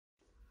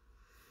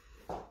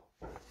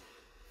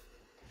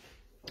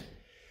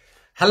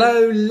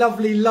Hello,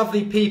 lovely,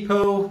 lovely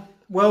people.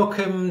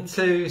 Welcome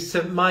to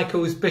St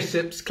Michael's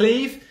Bishop's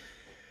Cleeve,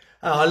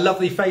 our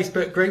lovely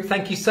Facebook group.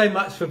 Thank you so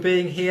much for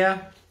being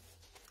here.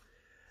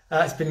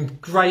 It's been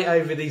great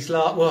over these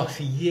well, it's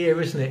a year,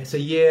 isn't it? It's a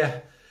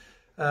year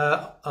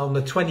on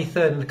the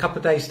 23rd, in a couple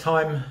of days'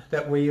 time,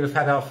 that we have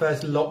had our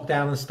first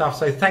lockdown and stuff.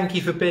 So thank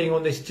you for being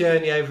on this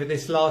journey over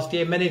this last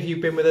year. Many of you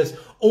have been with us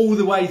all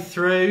the way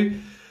through.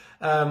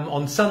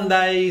 On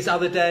Sundays,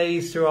 other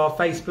days, through our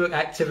Facebook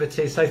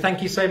activities. So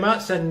thank you so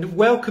much, and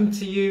welcome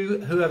to you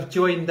who have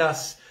joined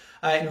us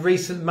in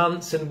recent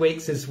months and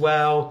weeks as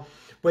well.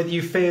 Whether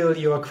you feel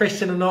you're a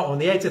Christian or not, on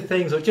the edge of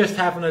things, or just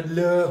having a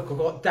look, or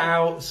got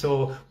doubts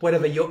or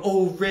whatever, you're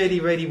all really,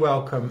 really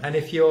welcome. And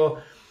if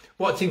you're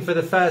watching for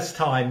the first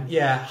time,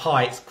 yeah,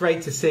 hi, it's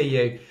great to see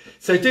you.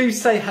 So do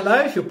say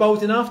hello. If you're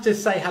bold enough,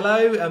 just say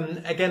hello.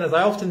 Again, as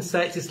I often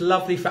say, it's just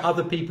lovely for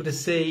other people to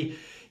see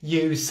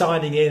you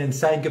signing in and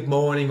saying good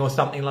morning or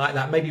something like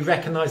that. Maybe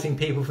recognizing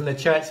people from the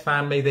church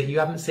family that you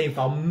haven't seen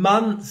for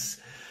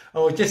months,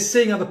 or just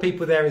seeing other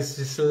people there is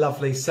just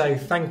lovely. So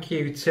thank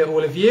you to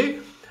all of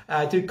you.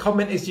 Do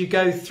comment as you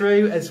go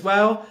through as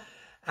well,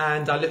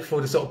 and I look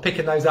forward to sort of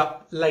picking those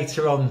up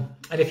later on.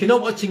 And if you're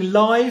not watching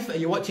live, or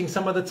you're watching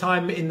some other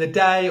time in the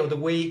day or the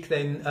week,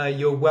 then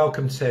you're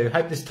welcome to.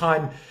 Hope this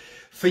time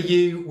for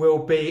you will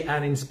be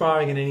an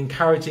inspiring and an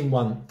encouraging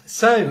one.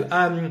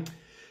 So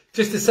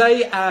just to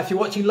say, if you're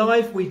watching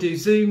live, we do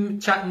Zoom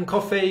chat and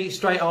coffee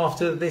straight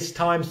after this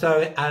time,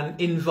 so an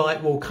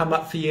invite will come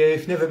up for you. If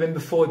you've never been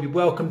before, you'd be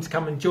welcome to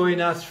come and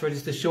join us for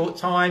just a short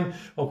time,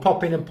 or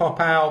pop in and pop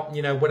out,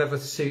 you know, whatever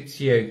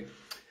suits you.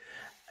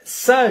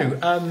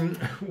 So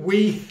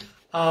we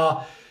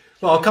are,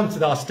 well, I'll come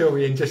to our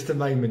story in just a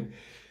moment.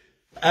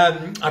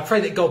 I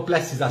pray that God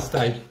blesses us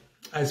though,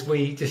 as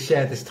we just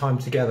share this time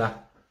together.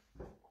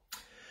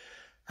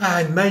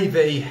 And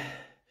maybe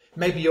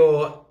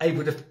you're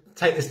able to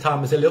take this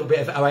time as a little bit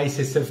of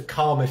oasis of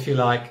calm, if you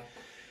like.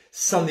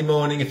 Sunday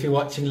morning, if you're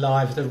watching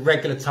live, the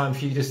regular time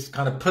for you just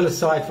kind of pull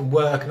aside from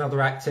work and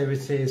other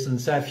activities. And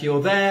so if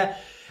you're there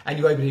and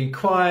you're able to be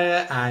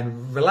quiet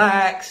and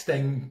relaxed,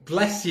 then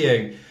bless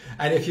you.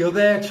 And if you're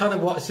there trying to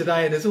watch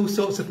today and there's all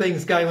sorts of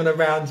things going on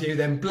around you,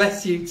 then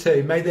bless you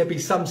too. May there be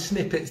some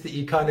snippets that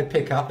you kind of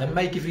pick up that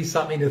may give you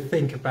something to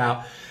think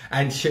about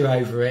and chew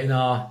over in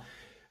our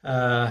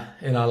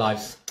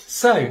lives.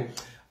 So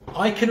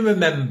I can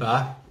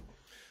remember,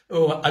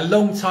 a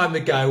long time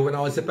ago, when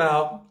I was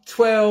about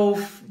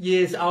 12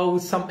 years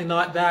old, something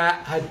like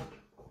that, had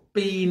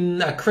been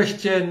a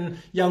Christian,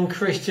 young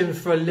Christian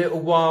for a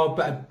little while,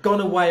 but had gone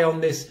away on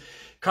this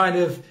kind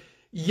of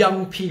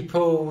young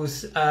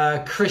people's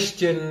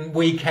Christian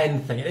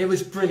weekend thing. It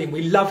was brilliant.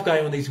 We loved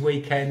going on these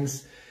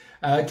weekends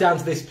down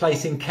to this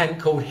place in Kent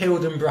called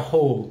Hildenborough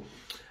Hall.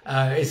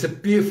 It's a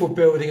beautiful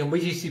building, and we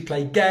used to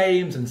play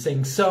games and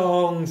sing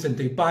songs and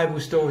do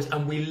Bible stories,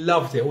 and we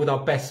loved it, all with our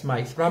best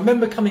mates. But I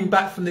remember coming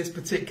back from this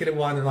particular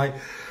one, and I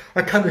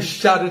kind of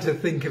shudder to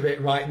think of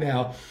it right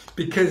now,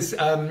 because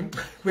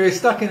we were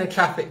stuck in a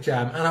traffic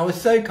jam, and I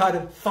was so kind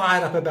of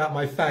fired up about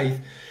my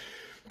faith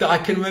that I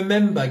can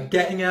remember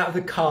getting out of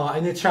the car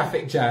in the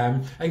traffic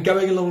jam and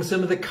going along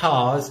some of the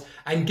cars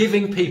and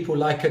giving people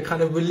like a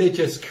kind of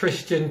religious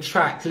Christian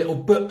tract, little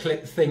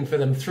booklet thing for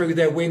them through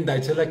their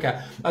window to look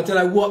at. I don't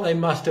know what they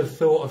must have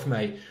thought of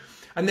me.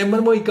 And then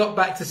when we got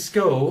back to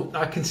school,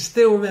 I can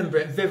still remember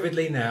it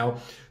vividly now,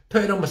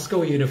 putting on my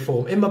school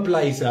uniform, in my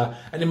blazer,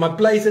 and in my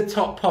blazer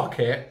top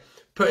pocket,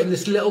 putting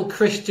this little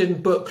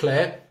Christian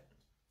booklet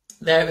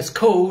there. It was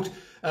called,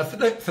 for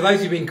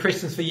those who've been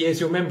Christians for years,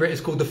 you'll remember it.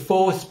 It's called The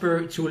 4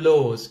 Spiritual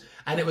Laws.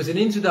 And it was an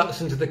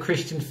introduction to the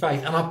Christian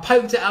faith. And I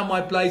poked it out of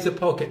my blazer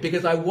pocket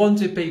because I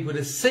wanted people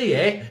to see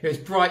it. It was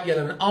bright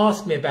yellow, and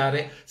ask me about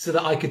it so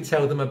that I could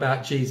tell them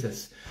about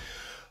Jesus.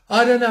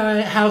 I don't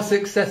know how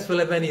successful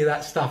of any of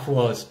that stuff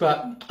was,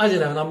 but I don't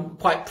know. And I'm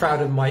quite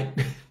proud of my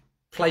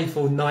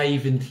playful,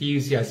 naive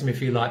enthusiasm,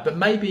 if you like. But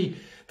maybe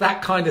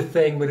that kind of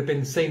thing would have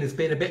been seen as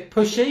being a bit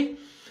pushy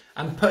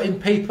and putting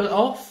people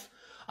off.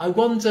 I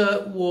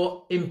wonder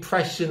what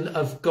impression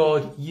of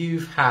God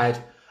you've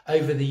had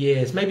over the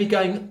years, maybe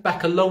going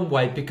back a long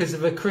way because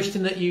of a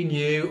Christian that you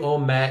knew or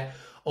met,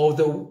 or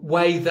the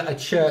way that a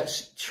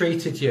church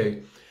treated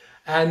you.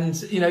 And,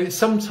 you know,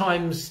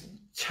 sometimes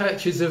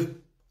churches have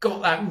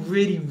got that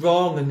really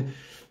wrong, and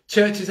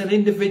churches and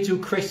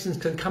individual Christians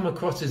can come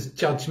across as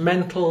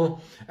judgmental.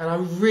 And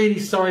I'm really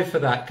sorry for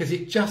that, because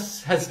it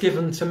just has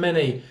given to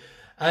many,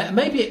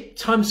 maybe at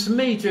times for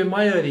me during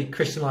my early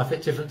Christian life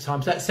at different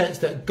times, that sense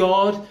that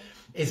God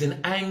is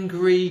an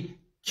angry,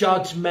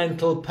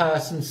 judgmental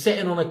person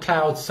sitting on a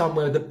cloud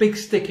somewhere with a big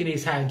stick in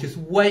his hand, just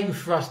waiting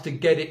for us to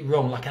get it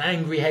wrong, like an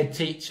angry head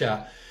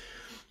teacher,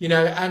 you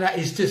know. And that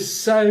is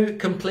just so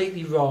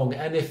completely wrong.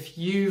 And if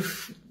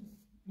you've,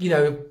 you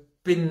know,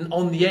 been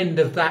on the end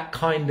of that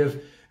kind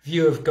of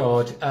view of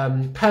God,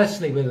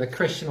 personally, with a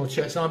Christian or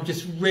church, I'm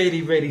just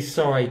really, really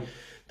sorry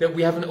that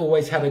we haven't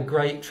always had a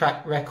great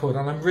track record,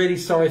 and I'm really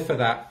sorry for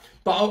that.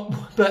 But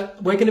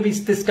we're going to be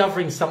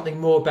discovering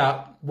something more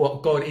about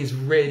what God is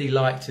really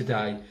like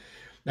today.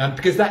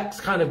 Because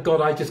that's kind of God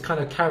I just kind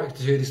of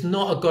caricature. It's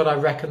not a God I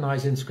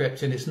recognise in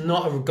Scripture. And it's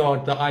not a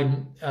God that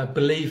I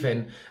believe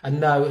in and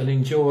know and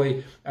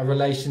enjoy a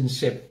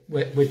relationship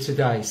with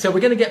today. So we're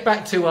going to get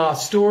back to our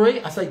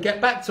story. I say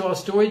get back to our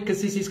story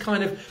because this is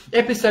kind of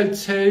episode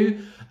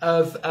 2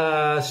 of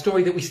a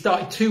story that we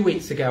started 2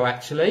 weeks ago,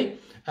 actually.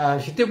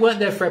 If you weren't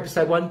there for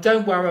episode 1,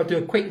 don't worry, I'll do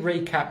a quick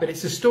recap. But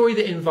it's a story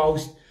that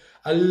involves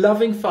a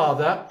loving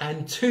father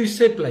and 2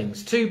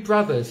 siblings, 2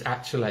 brothers,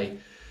 actually.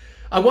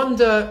 I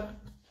wonder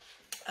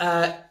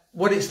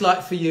what it's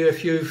like for you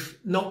if you've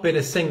not been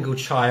a single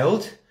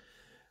child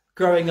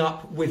growing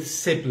up with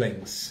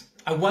siblings.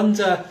 I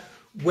wonder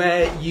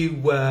where you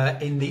were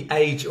in the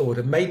age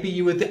order. Maybe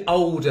you were the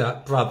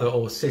older brother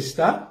or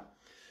sister.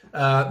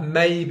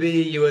 Maybe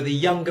you were the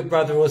younger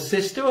brother or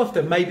sister.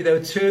 Often maybe there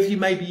were 2 of you.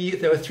 Maybe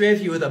there were 3 of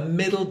you. You were the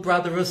middle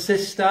brother or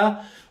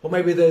sister. Or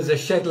maybe there's a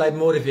shed load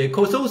more of you. Of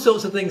course, all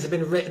sorts of things have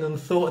been written and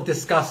thought and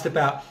discussed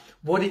about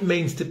what it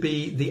means to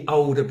be the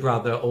older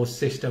brother or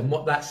sister and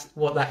what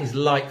that is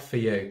like for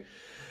you.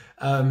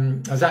 I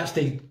was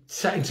actually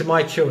chatting to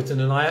my children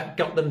and I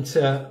got them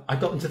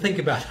to think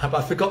about that,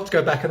 but I forgot to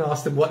go back and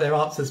ask them what their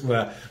answers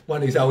were.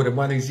 One who's older,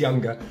 one who's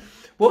younger.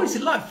 What is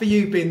it like for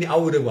you being the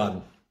older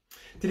one?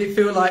 Did it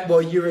feel like,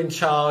 well, you were in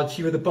charge,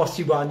 you were the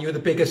bossy one, you were the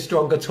bigger,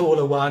 stronger,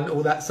 taller one,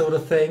 all that sort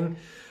of thing?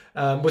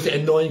 Was it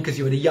annoying because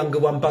you were the younger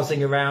one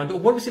buzzing around? Or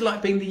what was it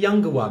like being the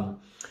younger one?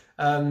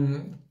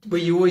 Were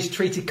you always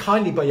treated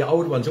kindly by your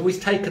older ones, always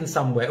taken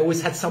somewhere,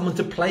 always had someone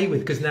to play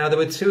with because now there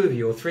were 2 of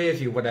you or 3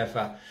 of you,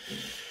 whatever.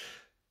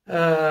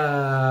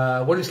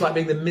 What it's like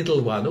being the middle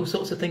one, all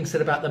sorts of things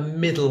said about the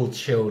middle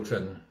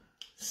children.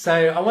 So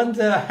I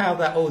wonder how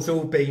that has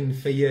all been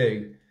for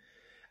you.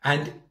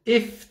 And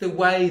if the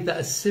way that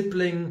a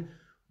sibling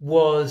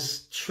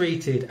was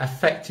treated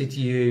affected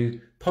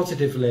you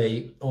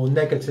positively or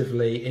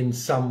negatively in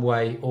some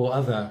way or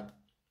other.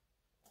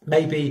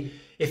 Maybe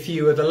if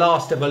you were the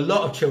last of a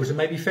lot of children,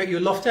 maybe you felt you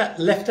were left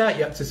out.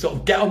 You had to sort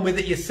of get on with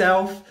it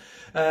yourself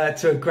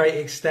to a great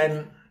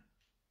extent.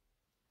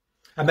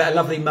 I met a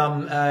lovely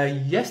mum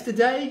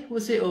yesterday,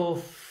 was it, or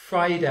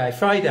Friday?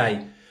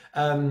 Friday.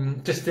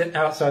 Just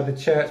outside the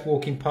church,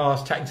 walking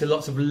past, chatting to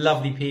lots of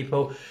lovely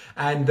people.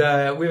 And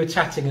we were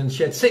chatting and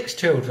she had 6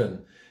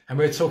 children. And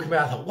we were talking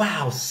about, I thought,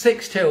 wow,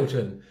 6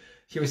 children.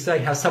 She was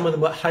saying how some of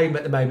them were at home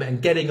at the moment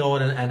and getting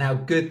on and how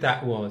good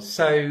that was.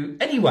 So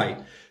anyway,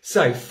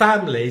 so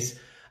families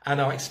and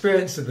our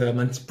experience of them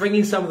and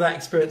bringing some of that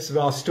experience of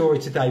our story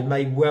today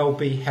may well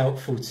be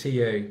helpful to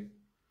you.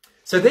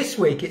 So this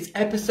week it's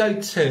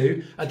episode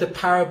 2 of the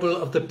parable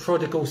of the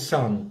prodigal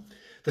son.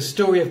 The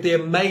story of the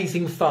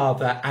amazing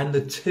father and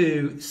the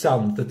 2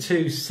 sons, the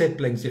 2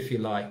 siblings, if you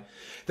like.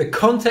 The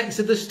context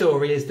of the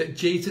story is that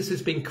Jesus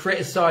has been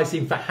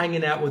criticising for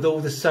hanging out with all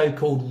the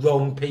so-called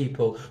wrong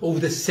people, all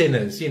the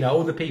sinners, you know,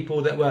 all the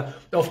people that were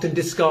often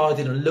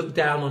discarded and looked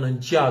down on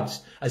and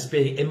judged as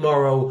being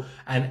immoral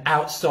and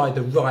outside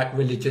the right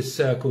religious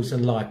circles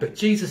in life. But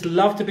Jesus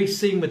loved to be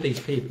seen with these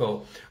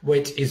people,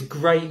 which is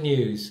great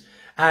news.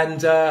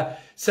 And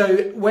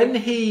so when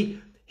he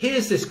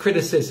hears this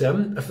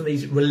criticism from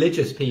these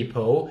religious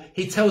people,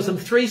 he tells them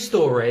 3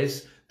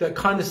 stories that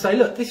kind of say,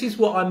 look, this is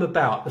what I'm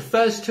about. The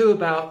first 2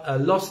 about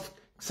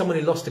someone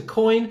who lost a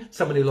coin,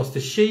 someone who lost a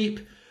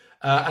sheep.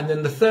 And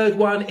then the third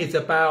one is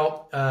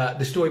about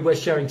the story we're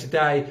sharing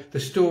today,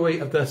 the story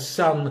of the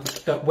son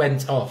that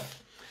went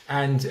off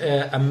and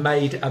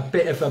made a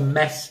bit of a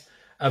mess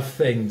of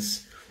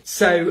things.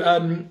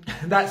 So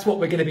that's what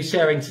we're going to be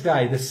sharing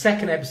today, the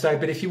second episode.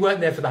 But if you weren't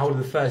there for the whole of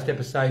the first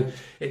episode,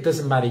 it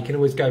doesn't matter. You can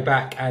always go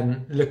back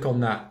and look on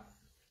that.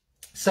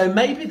 So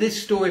maybe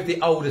this story of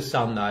the older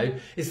son, though,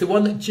 is the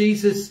one that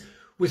Jesus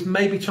was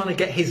maybe trying to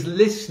get his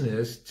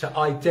listeners to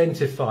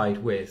identify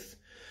with.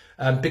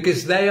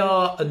 Because they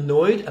are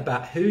annoyed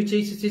about who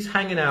Jesus is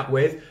hanging out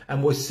with.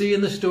 And we'll see in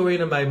the story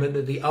in a moment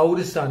that the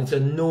older son is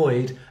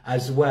annoyed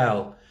as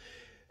well.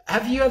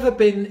 Have you ever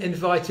been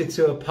invited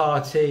to a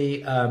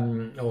party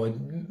or a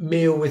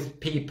meal with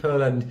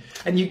people and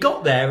you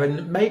got there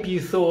and maybe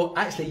you thought,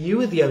 actually, you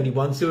were the only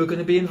ones who were going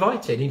to be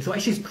invited. And you thought,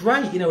 actually, it's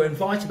great, you know, we're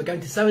invited, we're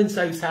going to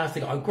so-and-so's house,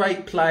 they've got a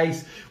great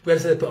place, we're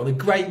going to put on a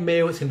great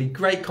meal, it's going to be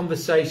great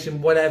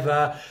conversation,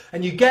 whatever.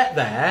 And you get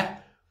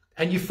there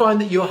and you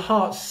find that your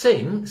heart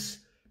sinks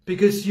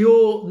because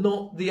you're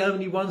not the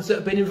only ones that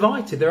have been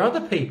invited. There are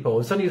other people.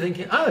 And suddenly you're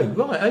thinking, oh,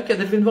 right, okay,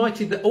 they've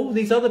invited all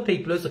these other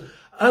people.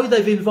 Oh,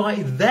 they've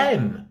invited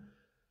them.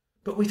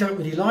 But we don't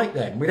really like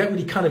them. We don't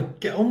really kind of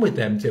get on with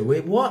them, do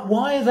we?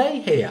 Why are they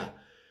here?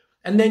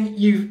 And then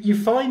you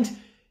find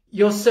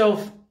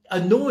yourself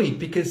annoyed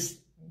because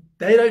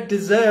they don't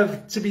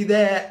deserve to be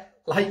there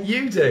like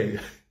you do.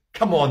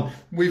 Come on,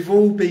 we've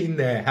all been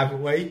there,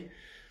 haven't we?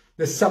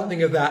 There's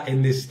something of that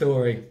in this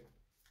story.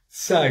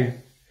 So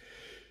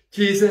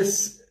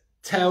Jesus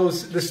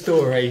tells the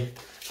story,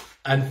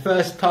 and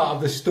first part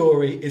of the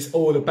story is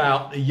all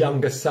about the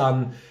younger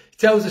son. He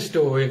tells a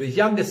story of his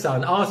younger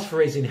son, asks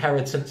for his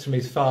inheritance from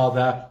his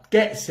father,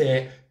 gets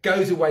it,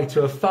 goes away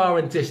to a far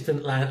and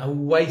distant land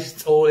and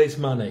wastes all his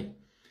money.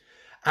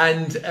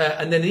 And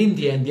then in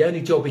the end, the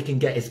only job he can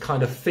get is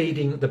kind of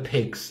feeding the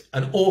pigs.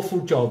 An awful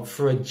job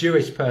for a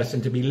Jewish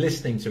person to be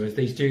listening to, as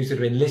these Jews that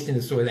have been listening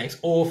to the story. It's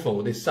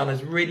awful. This son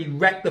has really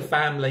wrecked the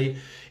family.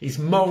 He's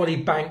morally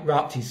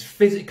bankrupt. He's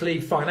physically,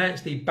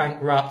 financially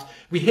bankrupt.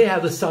 We hear how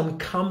the son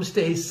comes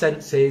to his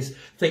senses,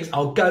 thinks,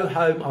 I'll go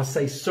home. I'll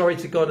say sorry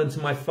to God and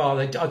to my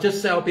father. I'll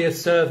just say I'll be a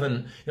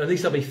servant. At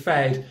least I'll be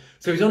fed.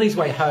 So he's on his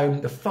way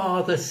home. The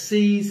father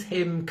sees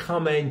him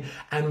coming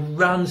and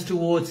runs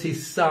towards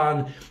his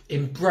son,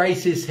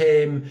 embraces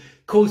him,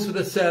 calls for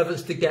the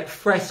servants to get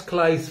fresh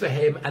clothes for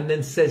him, and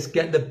then says,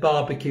 get the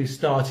barbecue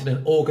started,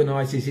 and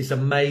organises this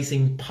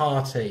amazing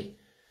party.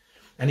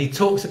 And he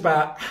talks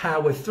about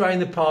how we're throwing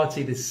the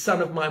party. This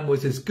son of mine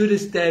was as good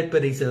as dead,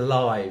 but he's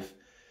alive.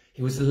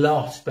 He was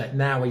lost, but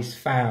now he's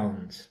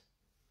found.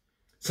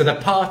 So the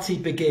party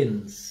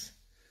begins.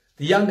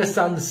 The younger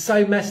son's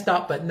so messed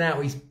up, but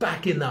now he's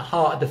back in the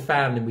heart of the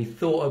family. We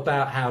thought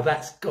about how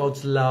that's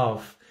God's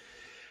love,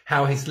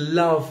 how his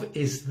love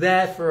is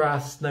there for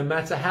us no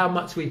matter how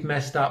much we've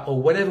messed up or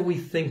whatever we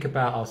think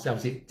about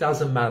ourselves. It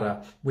doesn't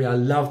matter. We are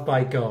loved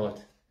by God.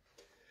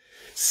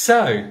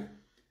 So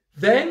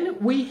then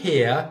we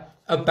hear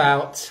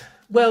about,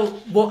 well,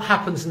 what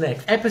happens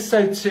next?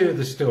 Episode 2 of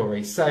the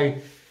story. So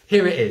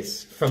here it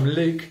is from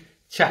Luke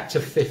chapter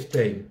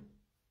 15.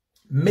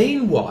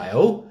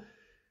 Meanwhile,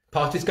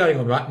 party's going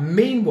on, right?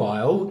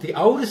 Meanwhile, the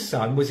oldest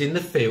son was in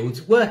the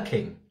fields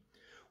working.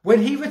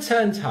 When he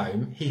returned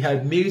home, he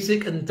heard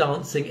music and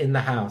dancing in the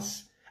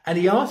house, and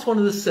he asked one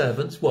of the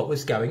servants what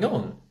was going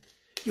on.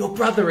 Your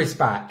brother is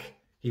back,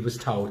 he was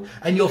told,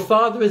 and your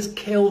father has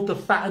killed the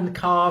fattened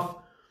calf.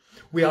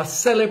 We are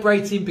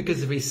celebrating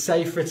because of his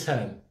safe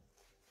return.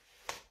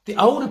 The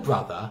older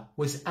brother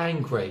was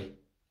angry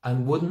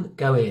and wouldn't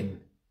go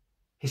in.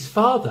 His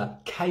father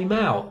came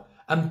out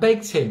and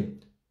begged him,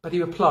 but he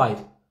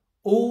replied,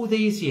 all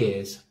these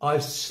years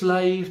I've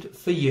slaved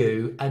for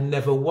you and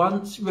never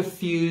once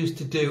refused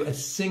to do a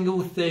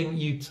single thing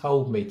you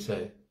told me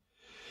to.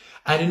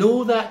 And in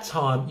all that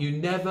time you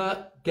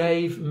never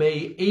gave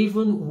me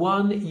even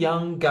one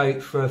young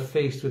goat for a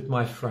feast with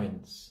my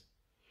friends.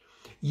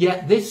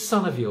 Yet this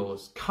son of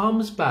yours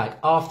comes back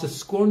after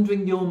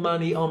squandering your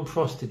money on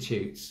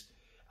prostitutes,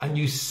 and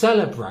you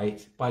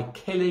celebrate by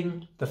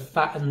killing the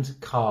fattened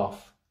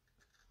calf.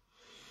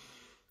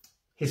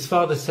 His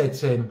father said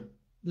to him,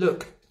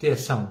 look, dear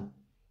son,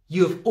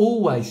 you have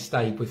always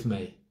stayed with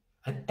me,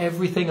 and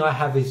everything I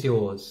have is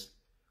yours.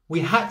 We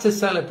had to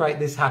celebrate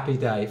this happy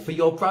day, for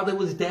your brother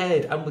was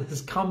dead and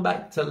has come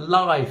back to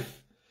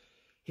life.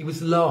 He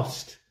was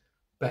lost,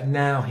 but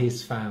now he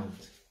is found.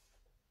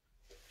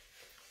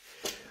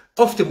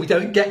 Often we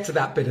don't get to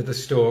that bit of the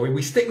story.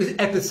 We stick with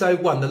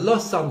episode 1. The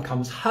lost son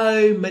comes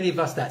home. Many of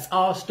us, that's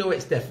our story.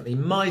 It's definitely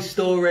my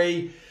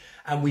story.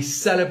 And we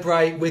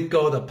celebrate with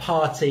God, a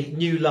party,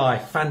 new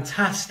life.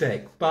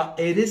 Fantastic. But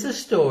it is a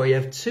story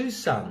of 2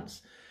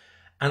 sons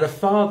and a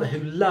father who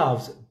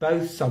loves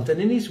both sons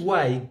and in his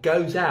way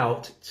goes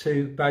out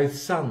to both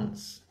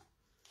sons.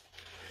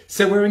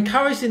 So we're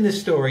encouraged in this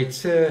story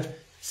to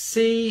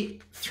see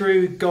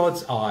through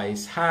God's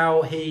eyes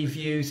how he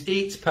views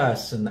each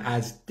person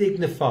as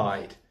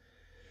dignified.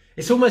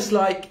 It's almost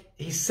like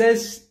he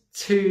says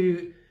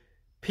to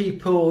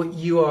people,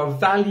 you are a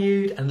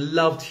valued and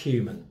loved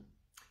human.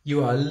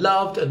 You are a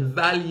loved and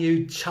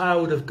valued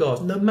child of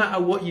God, no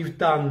matter what you've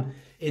done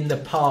in the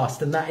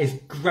past. And that is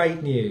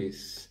great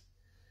news.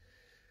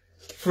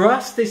 For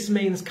us, this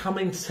means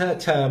coming to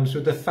terms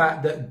with the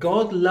fact that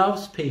God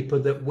loves people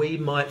that we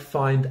might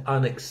find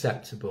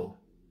unacceptable.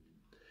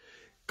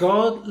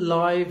 God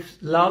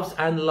loves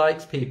and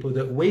likes people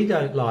that we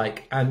don't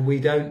like and we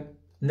don't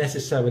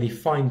necessarily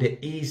find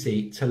it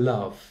easy to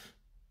love.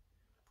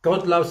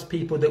 God loves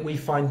people that we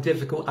find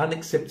difficult,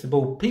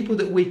 unacceptable, people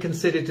that we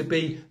consider to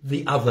be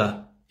the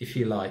other, if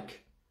you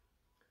like.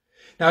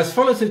 Now, as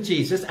followers of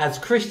Jesus, as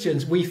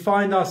Christians, we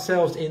find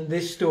ourselves in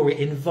this story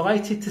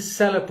invited to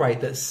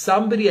celebrate that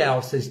somebody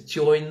else has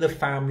joined the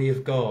family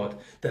of God,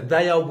 that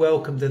they are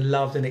welcomed and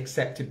loved and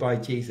accepted by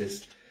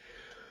Jesus.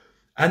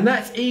 And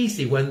that's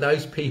easy when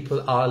those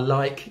people are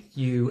like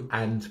you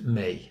and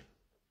me.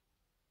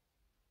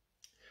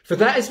 For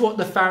that is what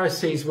the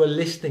Pharisees were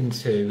listening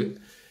to.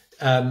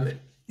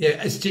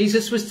 As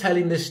Jesus was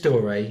telling this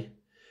story,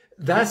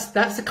 that's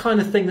the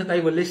kind of thing that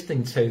they were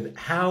listening to,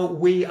 how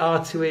we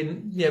are to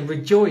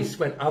rejoice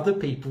when other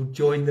people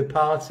join the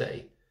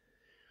party.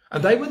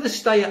 And they were the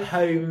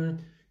stay-at-home,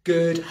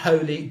 good,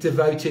 holy,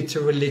 devoted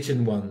to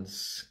religion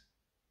ones.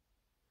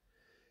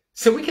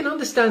 So we can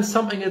understand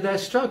something of their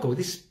struggle.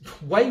 This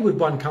wayward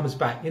one comes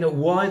back,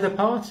 why the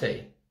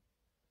party?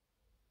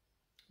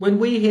 When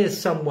we hear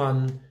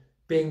someone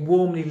being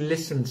warmly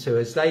listened to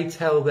as they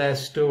tell their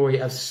story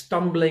of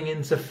stumbling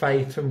into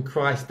faith from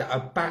Christ, at a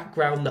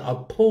background that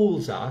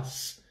appalls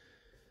us,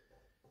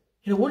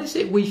 what is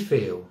it we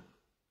feel,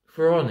 if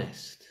we're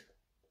honest?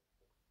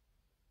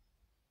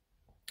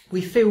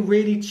 We feel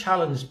really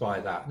challenged by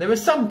that. There are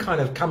some kind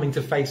of coming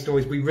to faith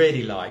stories we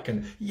really like,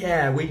 and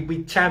yeah,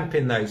 we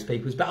champion those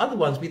people, but other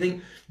ones we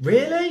think,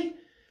 really?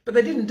 But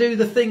they didn't do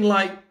the thing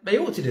like they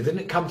ought to do. They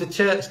didn't come to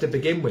church to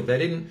begin with. They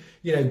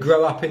didn't,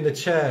 grow up in the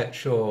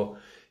church, or,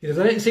 they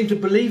don't seem to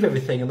believe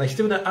everything, and they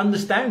still don't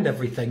understand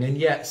everything. And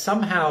yet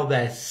somehow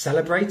they're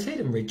celebrated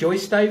and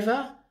rejoiced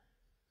over.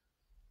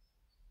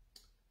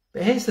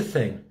 But here's the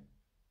thing.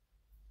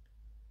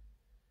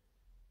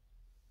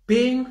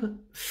 Being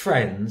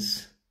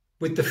friends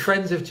with the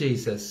friends of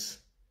Jesus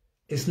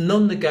is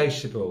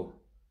non-negotiable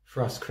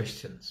for us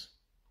Christians.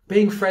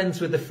 Being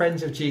friends with the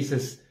friends of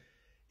Jesus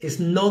is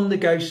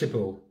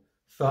non-negotiable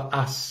for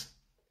us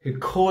who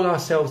call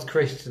ourselves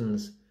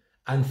Christians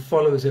and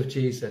followers of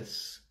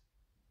Jesus.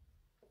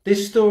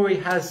 This story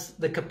has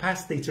the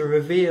capacity to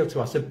reveal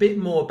to us a bit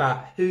more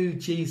about who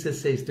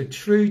Jesus is, the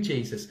true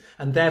Jesus,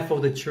 and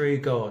therefore the true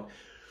God.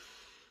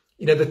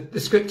 The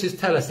scriptures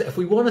tell us that if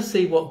we want to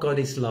see what God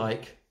is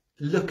like,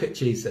 look at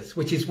Jesus,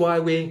 which is why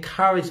we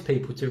encourage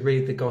people to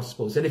read the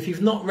Gospels. And if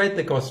you've not read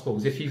the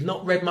Gospels, if you've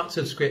not read much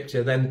of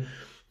Scripture, then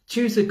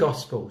choose a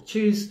Gospel.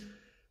 Choose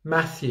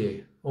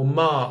Matthew or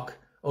Mark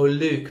or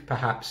Luke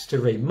perhaps to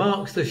read.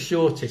 Mark's the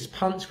shortest,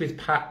 punched with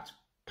packed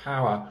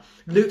power.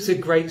 Luke's a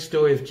great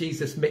story of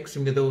Jesus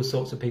mixing with all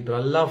sorts of people. I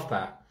love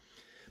that.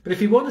 But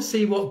if you want to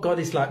see what God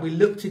is like, we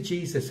look to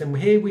Jesus, and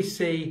here we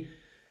see,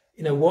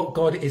 what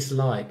God is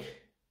like.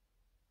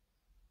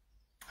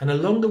 And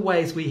along the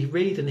way, as we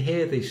read and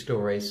hear these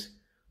stories,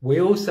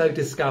 we also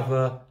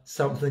discover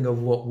something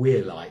of what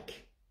we're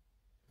like.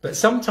 But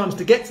sometimes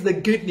to get to the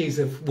good news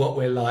of what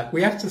we're like,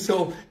 we have to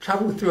sort of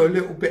travel through a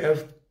little bit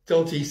of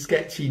dodgy,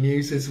 sketchy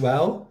news as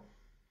well.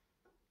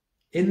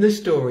 In the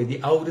story,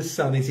 the oldest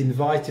son is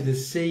invited to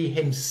see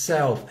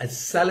himself as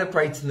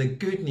celebrating the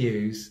good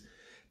news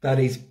that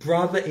his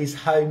brother is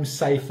home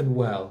safe and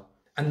well,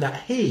 and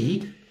that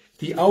he,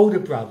 the older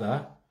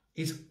brother,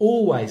 is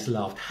always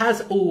loved,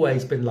 has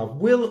always been loved,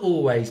 will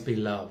always be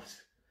loved.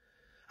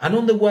 And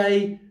on the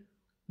way,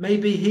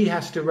 maybe he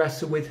has to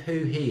wrestle with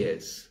who he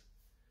is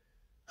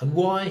and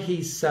why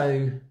he's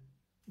so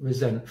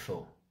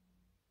resentful.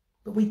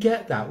 But we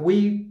get that.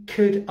 We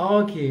could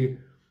argue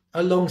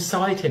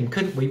alongside him,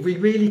 couldn't we? We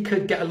really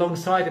could get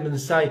alongside him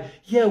and say,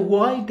 yeah,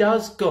 why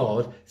does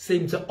God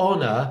seem to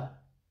honour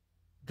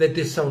the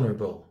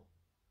dishonourable?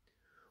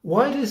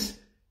 Why does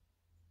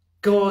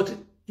God,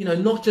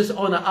 not just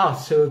honour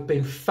us who have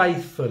been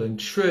faithful and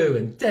true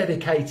and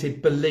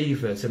dedicated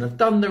believers and have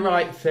done the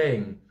right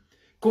thing?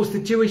 Of course, the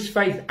Jewish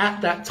faith at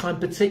that time,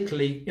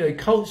 particularly,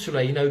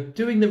 culturally,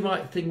 doing the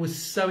right thing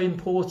was so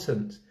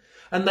important.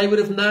 And they would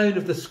have known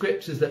of the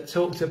scriptures that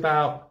talked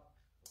about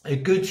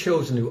good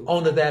children who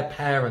honour their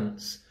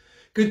parents,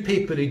 good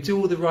people who do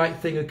all the right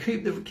thing and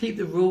keep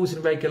the rules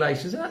and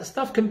regulations. And that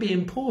stuff can be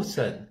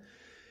important.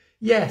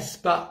 Yes,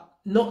 but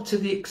not to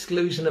the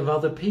exclusion of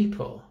other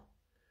people.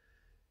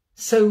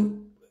 So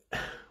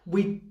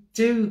we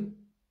do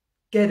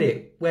get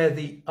it where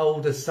the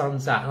older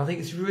son's at. And I think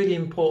it's really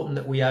important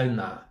that we own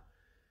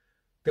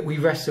that we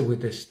wrestle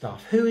with this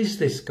stuff. Who is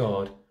this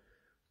God?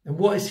 And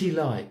what is he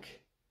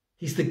like?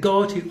 He's the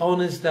God who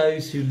honours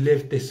those who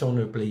live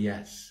dishonourably,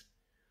 yes.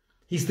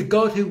 He's the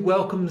God who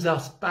welcomes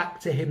us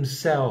back to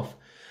himself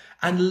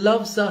and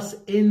loves us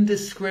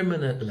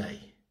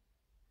indiscriminately.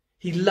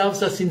 He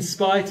loves us in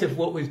spite of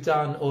what we've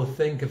done or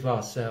think of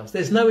ourselves.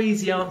 There's no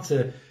easy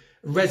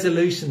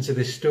resolution to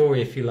this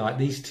story, if you like,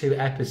 these two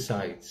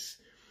episodes.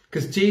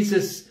 Because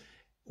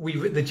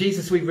the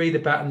Jesus we read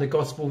about in the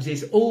Gospels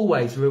is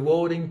always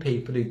rewarding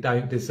people who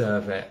don't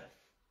deserve it.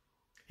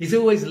 He's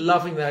always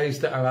loving those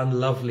that are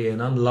unlovely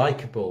and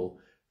unlikable.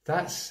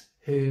 That's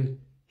who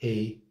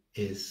he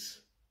is.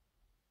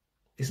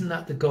 Isn't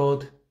that the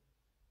God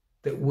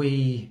that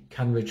we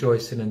can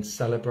rejoice in and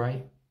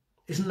celebrate?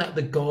 Isn't that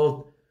the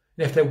God,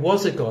 if there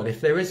was a God,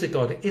 if there is a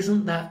God,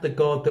 isn't that the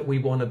God that we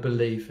want to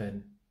believe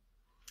in?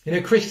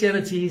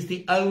 Christianity is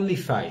the only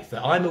faith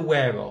that I'm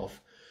aware of.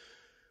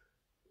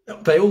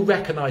 They all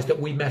recognise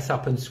that we mess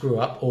up and screw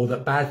up, or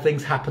that bad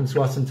things happen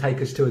to us and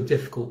take us to a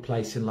difficult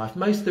place in life.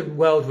 Most of the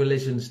world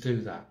religions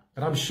do that.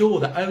 And I'm sure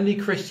that only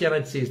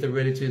Christianity is the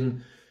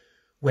religion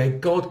where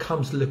God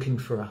comes looking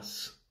for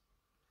us,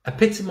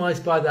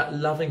 epitomised by that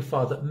loving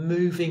Father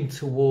moving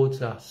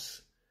towards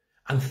us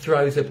and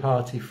throws a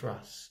party for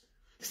us.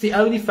 It's the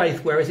only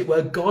faith where, as it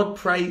were, God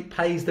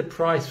pays the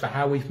price for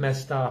how we've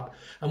messed up,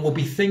 and we'll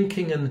be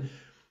thinking and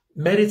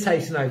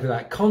meditating over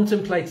that,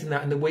 contemplating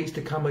that in the weeks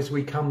to come as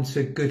we come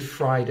to Good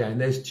Friday, and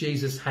there's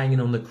Jesus hanging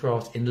on the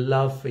cross in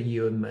love for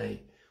you and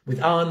me,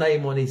 with our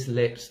name on his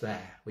lips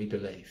there, we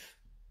believe.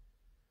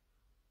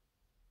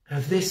 Now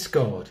this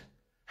God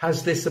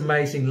has this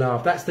amazing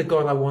love. That's the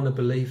God I want to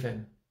believe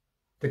in.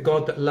 The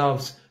God that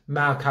loves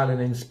Malc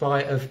in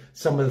spite of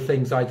some of the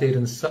things I did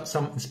and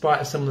in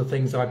spite of some of the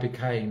things I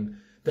became,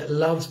 that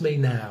loves me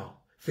now,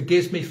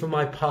 forgives me for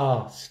my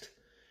past,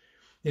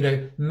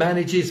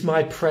 manages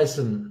my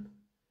present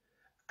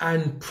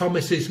and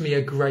promises me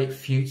a great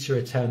future,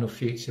 eternal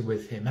future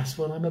with him. That's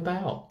what I'm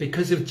about.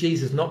 Because of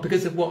Jesus, not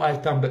because of what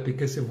I've done, but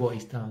because of what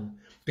he's done.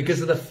 Because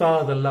of the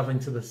Father loving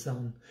to the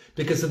Son.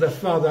 Because of the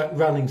Father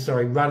running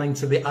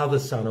to the other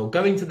son, or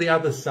going to the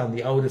other son,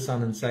 the older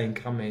son, and saying,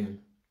 come in.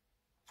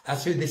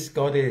 That's who this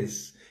God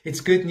is.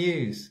 It's good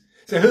news.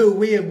 So who are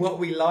we and what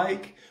we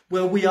like?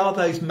 Well, we are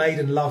those made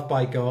and loved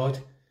by God.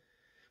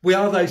 We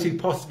are those who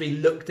possibly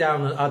look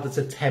down on others'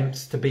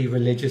 attempts to be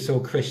religious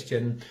or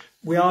Christian.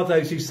 We are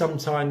those who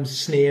sometimes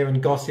sneer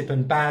and gossip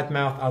and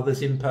badmouth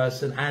others in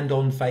person and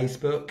on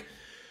Facebook.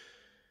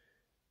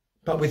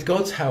 But with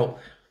God's help,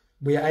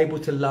 we are able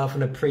to love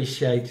and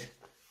appreciate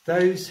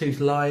those whose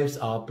lives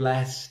are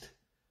blessed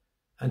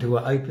and who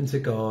are open to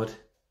God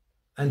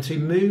and to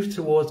move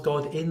towards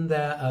God in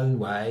their own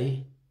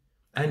way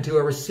and who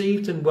are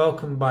received and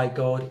welcomed by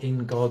God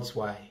in God's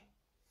way.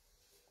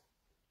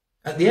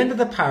 At the end of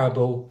the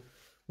parable,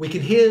 we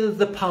can hear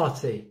the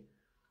party,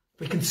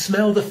 we can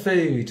smell the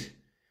food,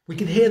 we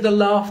can hear the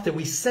laughter,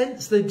 we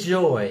sense the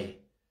joy.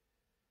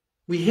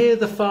 We hear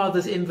the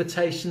father's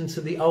invitation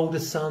to the older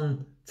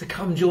son to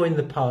come join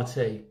the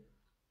party.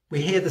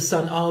 We hear the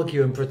son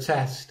argue and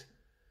protest,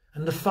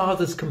 and the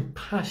father's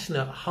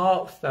compassionate,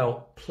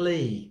 heartfelt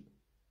plea.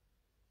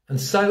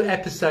 And so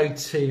episode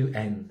 2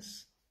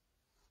 ends.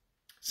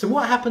 So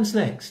what happens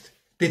next?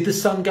 Did the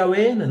son go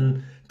in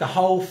and the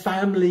whole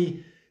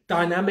family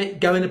dynamic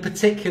go in a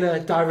particular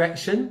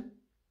direction?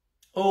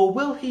 Or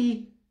will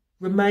he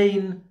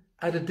remain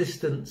at a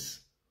distance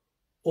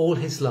all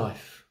his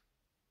life?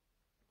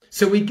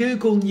 So we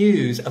Google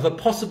news of a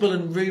possible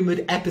and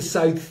rumoured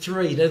episode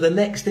 3, the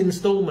next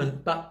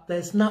instalment, but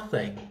there's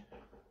nothing.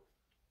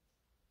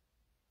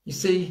 You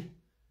see,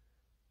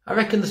 I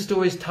reckon the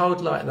story's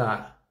told like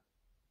that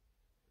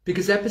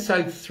because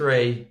episode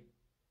 3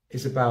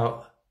 is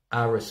about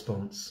our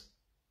response.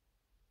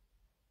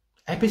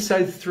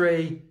 Episode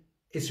 3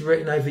 is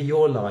written over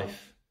your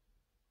life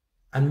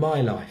and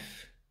my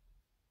life.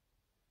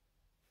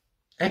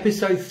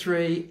 Episode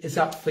 3 is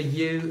up for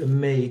you and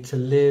me to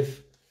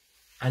live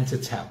and to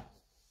tell.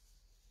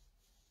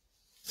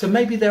 So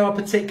maybe there are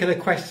particular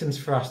questions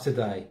for us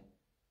today.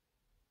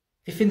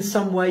 If in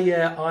some way,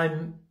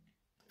 I'm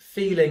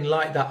feeling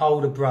like that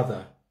older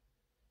brother,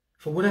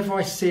 for whatever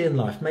I see in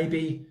life,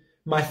 maybe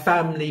my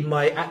family,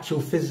 my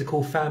actual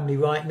physical family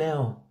right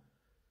now,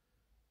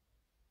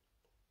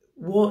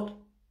 what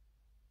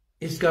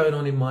is going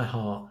on in my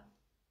heart?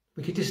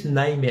 We could just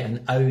name it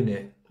and own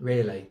it,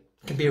 really.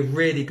 It can be a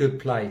really good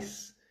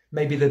place.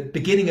 Maybe the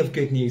beginning of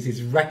good news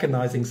is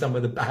recognising some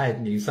of the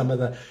bad news, some of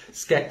the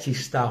sketchy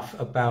stuff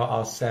about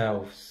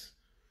ourselves.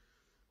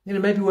 You know,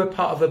 maybe we're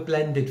part of a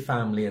blended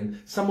family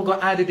and someone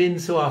got added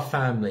into our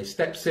family,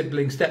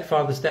 step-sibling,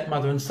 stepfather,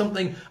 stepmother, and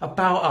something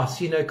about us,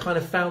 you know, kind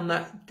of found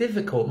that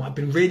difficult. Might have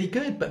been really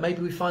good, but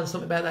maybe we find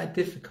something about that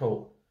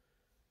difficult.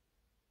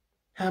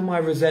 How am I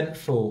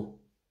resentful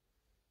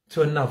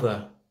to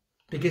another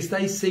because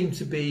they seem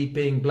to be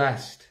being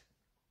blessed?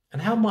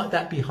 And how might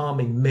that be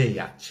harming me,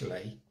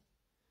 actually?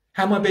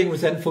 How am I being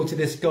resentful to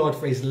this God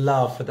for his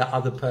love for that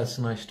other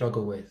person I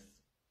struggle with?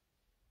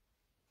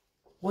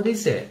 What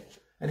is it?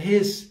 And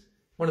here's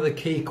one of the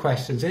key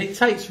questions. And it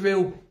takes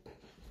real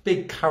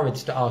big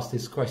courage to ask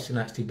this question,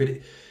 actually.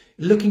 But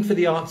looking for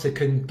the answer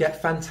can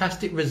get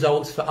fantastic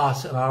results for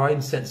us and our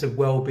own sense of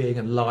well-being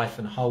and life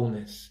and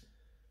wholeness.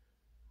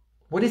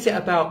 What is it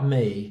about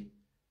me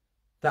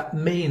that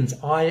means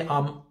I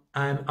am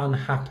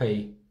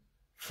unhappy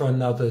for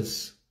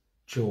another's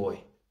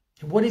joy?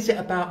 What is it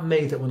about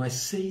me that when I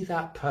see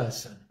that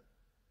person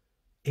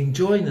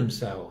enjoying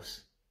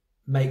themselves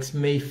makes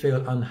me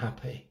feel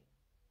unhappy?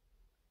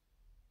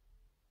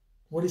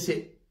 What is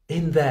it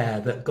in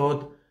there that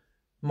God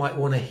might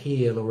want to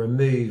heal or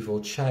remove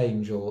or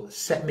change or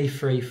set me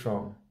free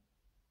from?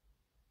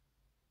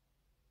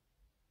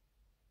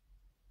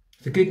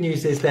 The good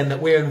news is then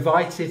that we're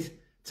invited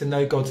to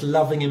know God's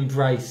loving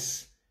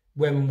embrace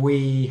when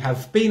we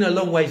have been a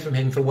long way from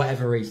him for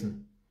whatever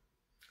reason.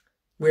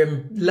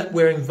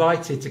 We're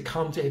invited to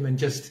come to him and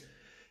just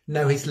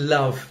know his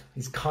love,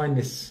 his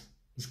kindness,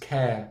 his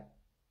care.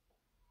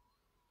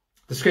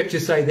 The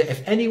scriptures say that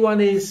if anyone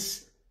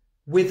is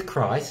with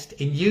Christ,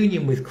 in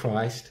union with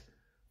Christ,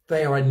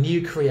 they are a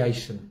new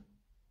creation.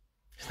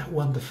 Isn't that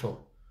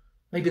wonderful?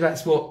 Maybe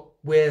that's what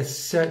we're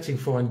searching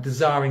for and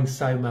desiring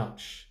so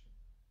much.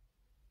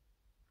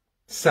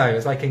 So,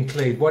 as I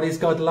conclude, what is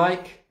God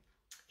like?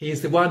 He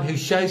is the one who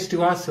shows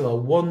to us who are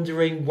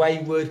wandering,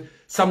 wayward,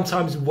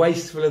 sometimes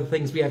wasteful of the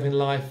things we have in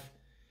life.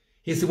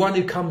 He's the one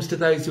who comes to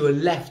those who are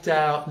left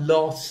out,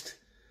 lost,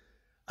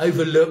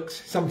 overlooked,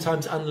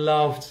 sometimes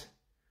unloved.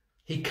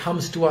 He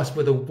comes to us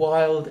with a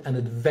wild and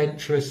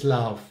adventurous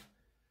love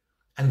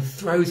and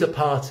throws a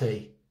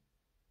party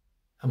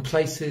and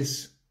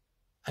places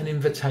an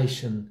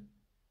invitation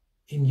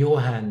in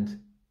your hand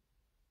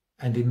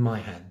and in my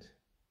hand.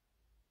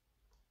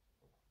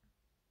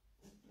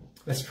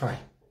 Let's pray.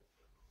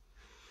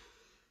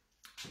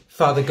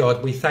 Father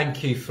God, we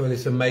thank you for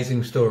this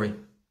amazing story.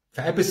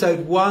 For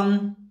episode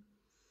 1,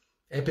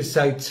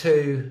 episode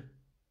 2,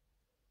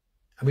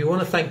 and we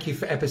want to thank you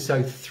for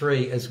episode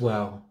 3 as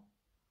well.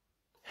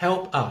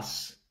 Help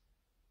us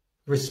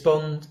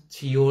respond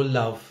to your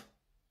love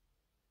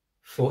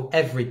for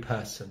every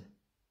person.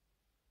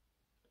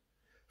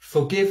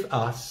 Forgive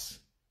us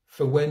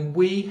for when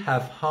we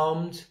have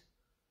harmed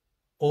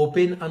or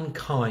been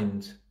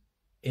unkind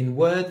in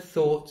word,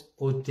 thought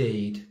or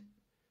deed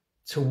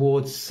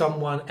towards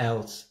someone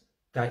else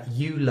that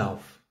you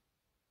love,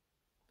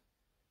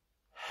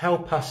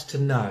 help us to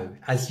know,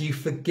 as you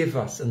forgive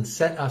us and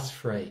set us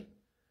free,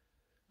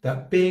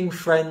 that being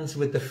friends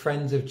with the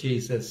friends of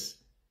Jesus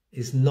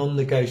is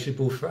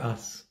non-negotiable for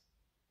us.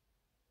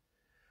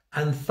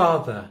 And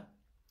Father,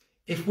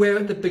 if we're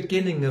at the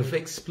beginning of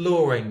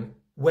exploring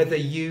whether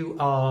you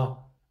are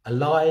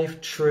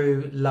alive,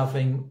 true,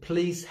 loving,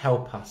 please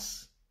help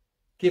us.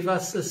 Give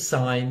us a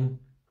sign.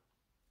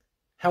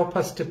 Help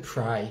us to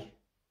pray.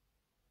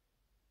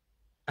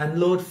 And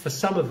Lord, for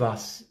some of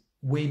us,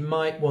 we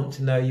might want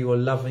to know your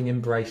loving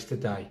embrace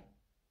today.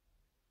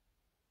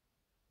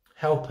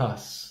 Help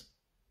us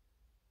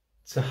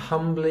to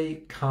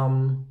humbly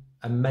come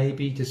and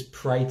maybe just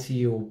pray to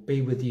you or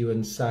be with you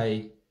and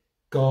say,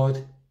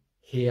 God,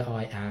 here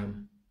I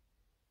am.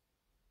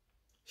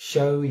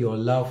 Show your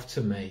love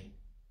to me.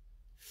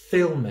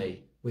 Fill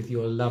me with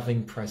your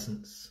loving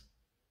presence.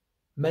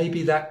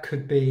 Maybe that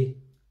could be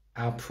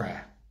our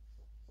prayer.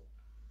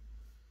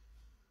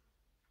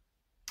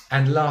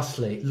 And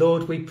lastly,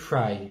 Lord, we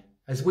pray,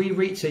 as we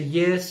reach a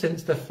year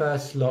since the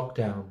first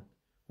lockdown,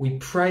 we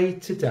pray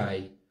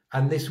today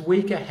and this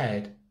week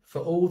ahead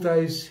for all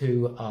those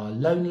who are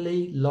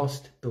lonely,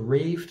 lost,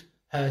 bereaved,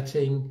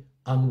 hurting,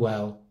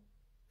 unwell,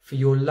 for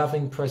your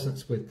loving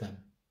presence with them.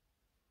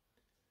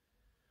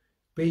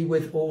 Be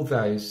with all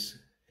those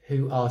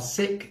who are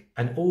sick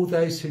and all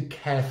those who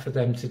care for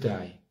them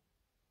today.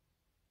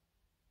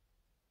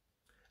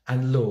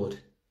 And Lord,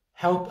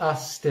 help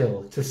us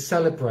still to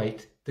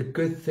celebrate the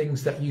good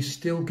things that you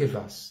still give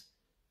us,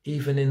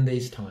 even in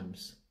these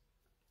times.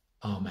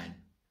 Amen.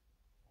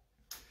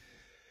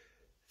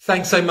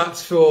 Thanks so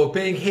much for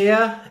being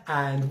here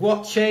and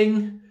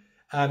watching.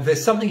 If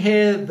there's something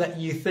here that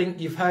you think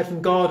you've heard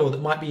from God or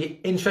that might be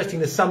interesting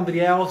to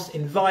somebody else,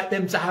 invite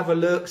them to have a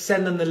look,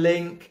 send them the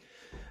link,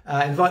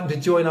 invite them to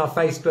join our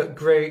Facebook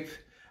group.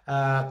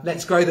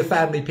 Let's grow the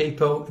family,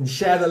 people, and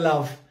share the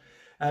love.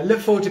 Look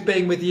forward to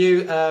being with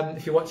you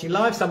if you're watching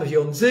live, some of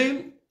you on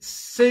Zoom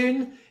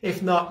soon.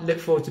 If not, look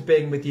forward to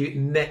being with you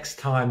next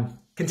time.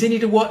 Continue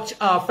to watch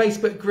our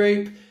Facebook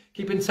group.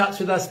 Keep in touch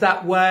with us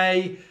that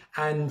way.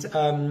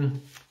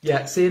 And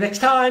yeah, see you next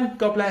time.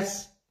 God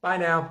bless. Bye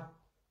now.